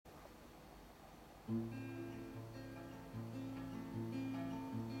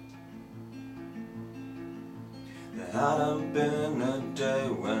There hadn't been a day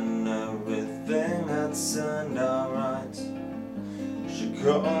when everything had turned out right. She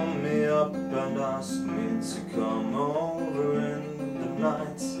called me up and asked me to come over in the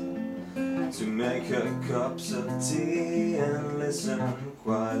night, to make her cups of tea and listen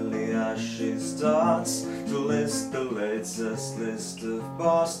quietly as she starts to list the latest list of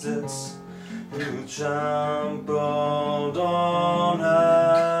bastards who trampled on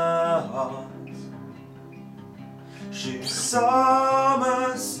her heart. She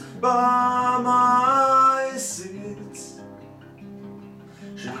summers by my seat,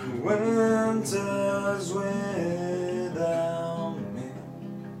 she winters without me.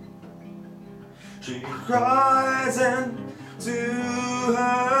 She cries into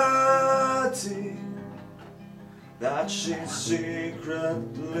her tea that she's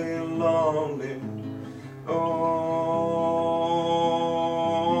secretly lonely. Only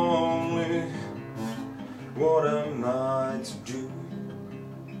what am I to do?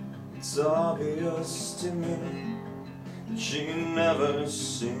 It's obvious to me that she never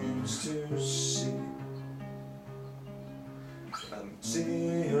seems to see. I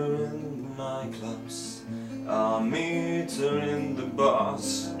see her in the nightclubs, I meet her in the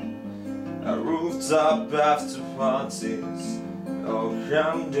bars, at rooftop after parties, all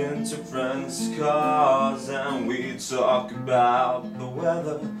crammed into friends' cars, and we talk about the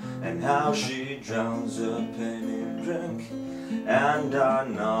weather and how she drowns her pain in drink. And I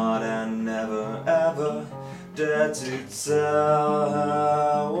nod and never ever dare to tell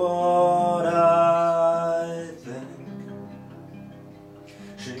her what I think.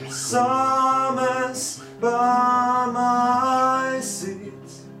 She summers by my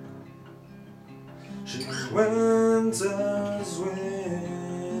seat, she winters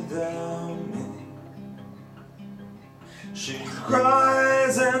without me. She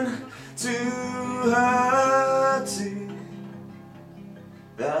cries into her tea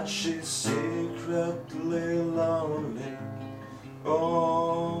that she's secretly lonely.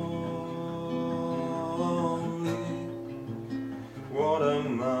 Only what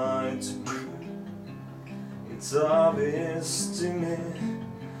am I to do? It's obvious to me,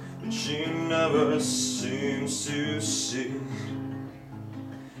 but she never seems to see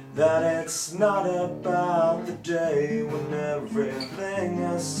that it's not about the day when everything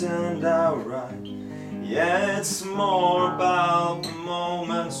has turned out right. Yeah, it's more about the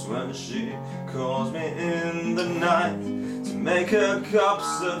moments when she calls me in the night to make her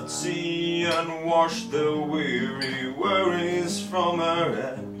cups of tea and wash the weary worries from her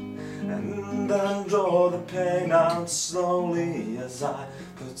head, and then draw the pain out slowly as I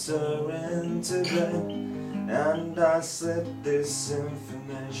put her into bed. And I slip this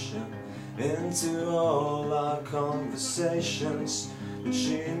information into all our conversations, but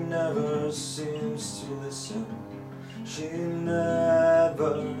she never seems to listen. She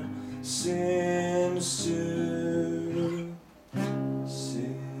never seems to